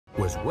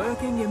was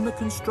working in the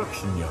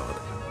construction yard,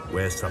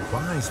 where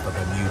supplies for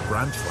the new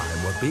branch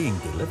line were being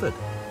delivered.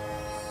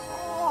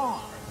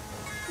 Oh,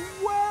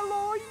 well,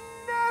 I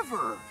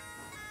never!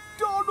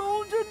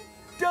 Donald and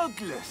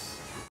Douglas.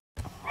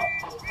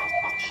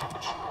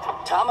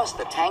 Thomas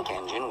the tank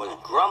engine was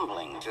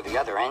grumbling to the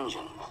other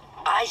engines.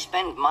 I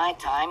spend my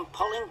time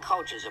pulling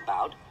coaches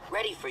about,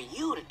 ready for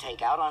you to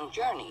take out on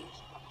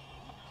journeys.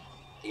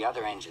 The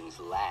other engines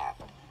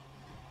laughed.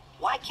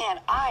 Why can't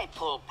I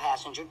pull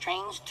passenger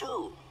trains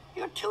too?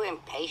 You're too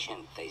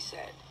impatient, they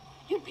said.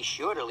 You'd be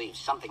sure to leave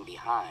something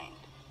behind.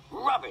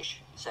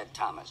 Rubbish, said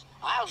Thomas.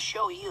 I'll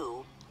show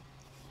you.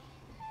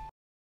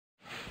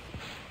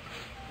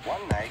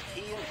 One night,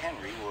 he and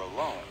Henry were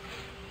alone.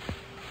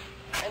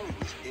 Henry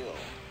was ill.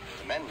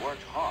 The men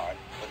worked hard,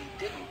 but he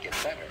didn't get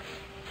better.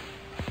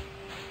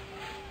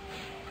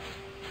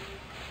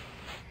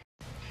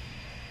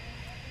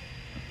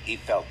 He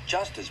felt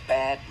just as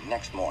bad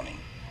next morning.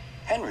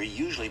 Henry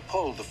usually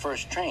pulled the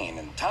first train,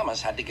 and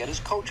Thomas had to get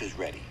his coaches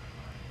ready.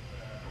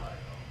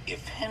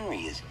 If Henry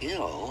is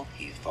ill,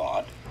 he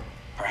thought,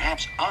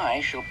 perhaps I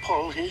shall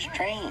pull his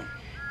train.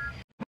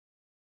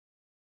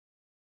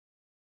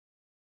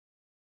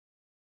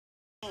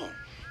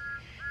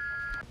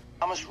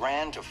 Thomas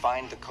ran to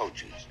find the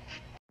coaches.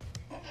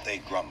 They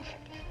grumbled.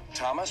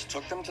 Thomas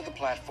took them to the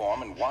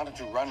platform and wanted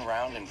to run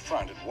round in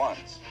front at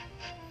once.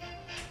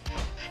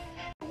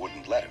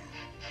 Wouldn't let him.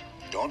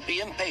 Don't be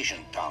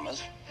impatient,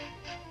 Thomas.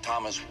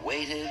 Thomas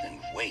waited and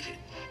waited.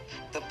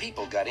 The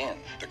people got in,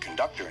 the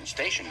conductor and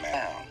station man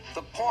down.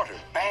 The porter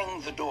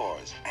banged the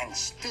doors, and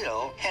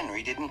still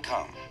Henry didn't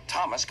come.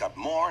 Thomas got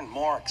more and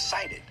more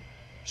excited.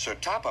 Sir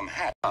Topham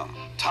Hatt come.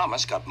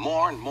 Thomas got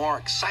more and more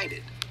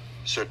excited.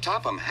 Sir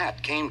Topham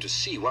Hatt came to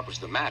see what was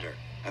the matter,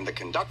 and the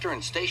conductor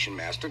and station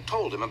master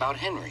told him about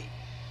Henry.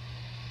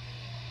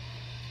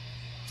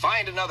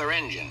 Find another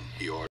engine,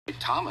 he ordered.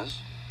 Thomas,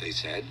 they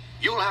said.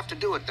 You'll have to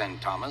do it then,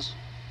 Thomas.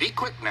 Be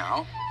quick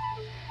now.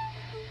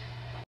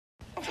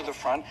 To the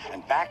front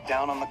and back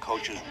down on the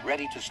coaches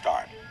ready to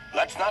start.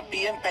 Let's not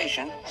be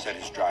impatient, said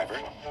his driver.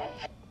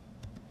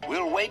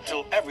 We'll wait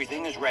till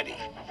everything is ready.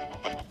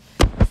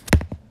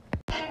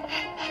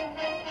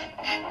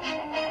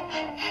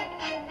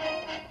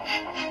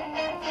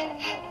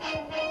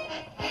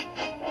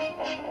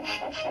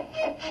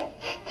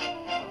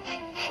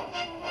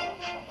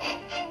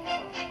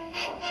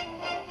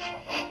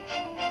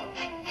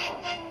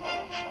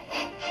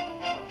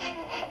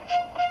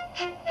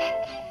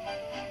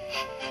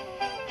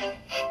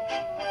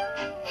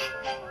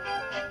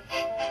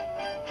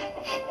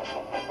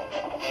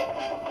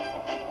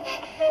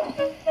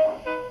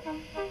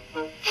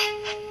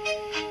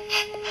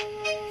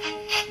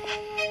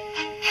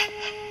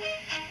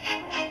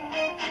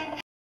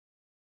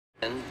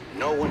 But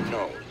no one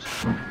knows.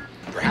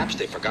 Perhaps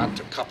they forgot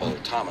to couple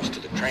Thomas to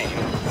the train,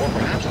 or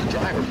perhaps the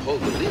driver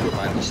pulled the lever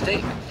by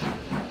mistake.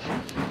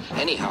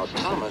 Anyhow,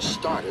 Thomas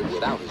started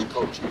without his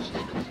coaches.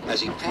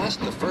 As he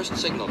passed the first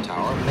signal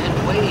tower,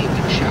 men waved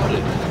and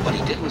shouted, but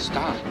he didn't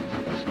stop.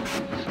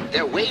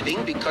 They're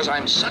waving because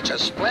I'm such a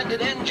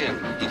splendid engine,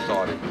 he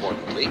thought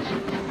importantly.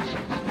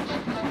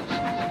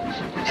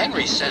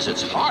 Henry says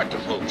it's hard to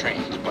pull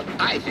trains, but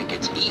I think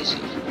it's easy.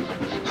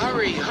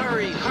 Hurry,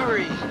 hurry,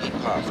 hurry, he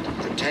puffed,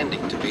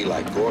 pretending to be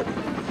like Gordon.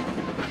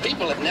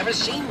 People have never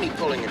seen me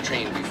pulling a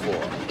train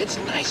before. It's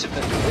nice of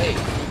them to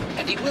wave.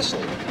 And he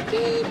whistled.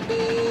 Beep,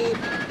 beep.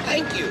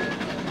 Thank you.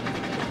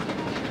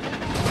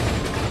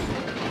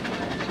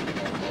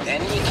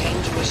 Then he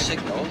came to a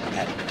signal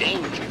at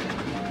danger.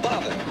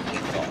 Bother, he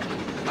thought.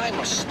 I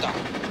must stop.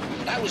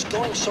 I was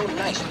going so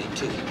nicely,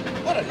 too.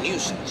 What a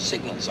nuisance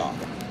signals are.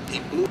 He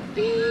blew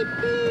beep,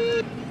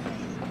 beep.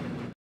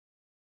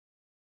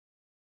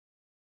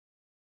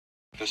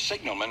 The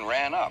signalman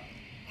ran up.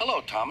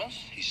 Hello, Thomas,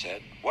 he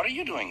said. What are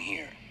you doing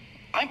here?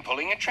 I'm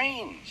pulling a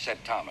train, said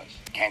Thomas.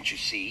 Can't you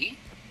see?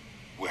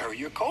 Where are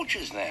your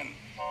coaches, then?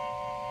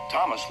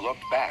 Thomas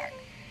looked back.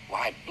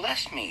 Why,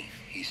 bless me,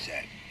 he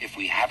said, if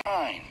we have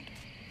time.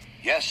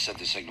 Yes, said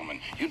the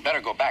signalman. You'd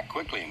better go back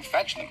quickly and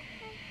fetch them.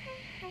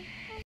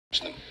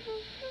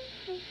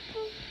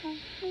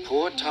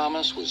 Poor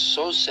Thomas was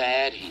so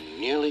sad he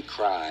nearly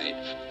cried.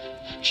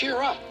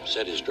 Cheer up,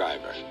 said his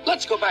driver.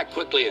 Let's go back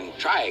quickly and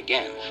try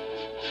again.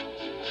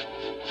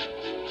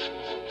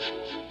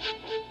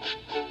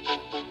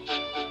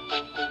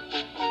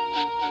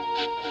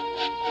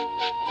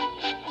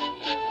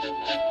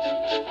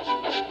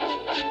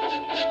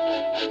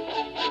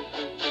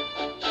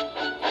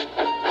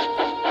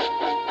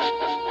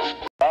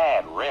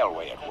 Bad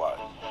railway it was.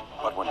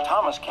 But when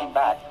Thomas came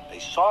back, they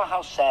saw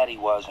how sad he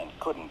was and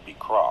couldn't be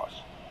cross.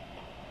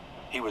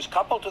 He was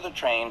coupled to the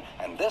train,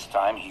 and this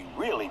time he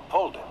really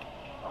pulled it.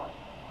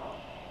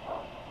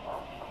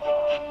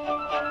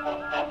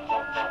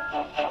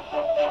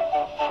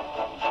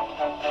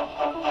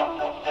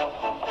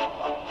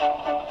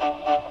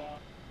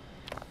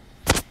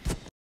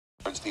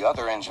 The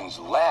other engines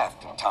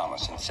laughed at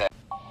Thomas and said,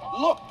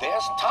 "Look,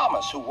 there's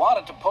Thomas who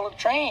wanted to pull a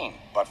train,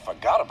 but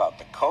forgot about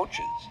the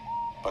coaches."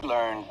 But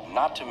learned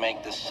not to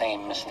make the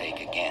same mistake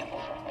again.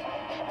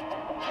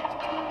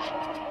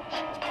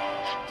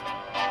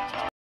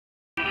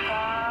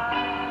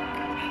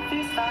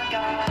 feels like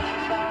I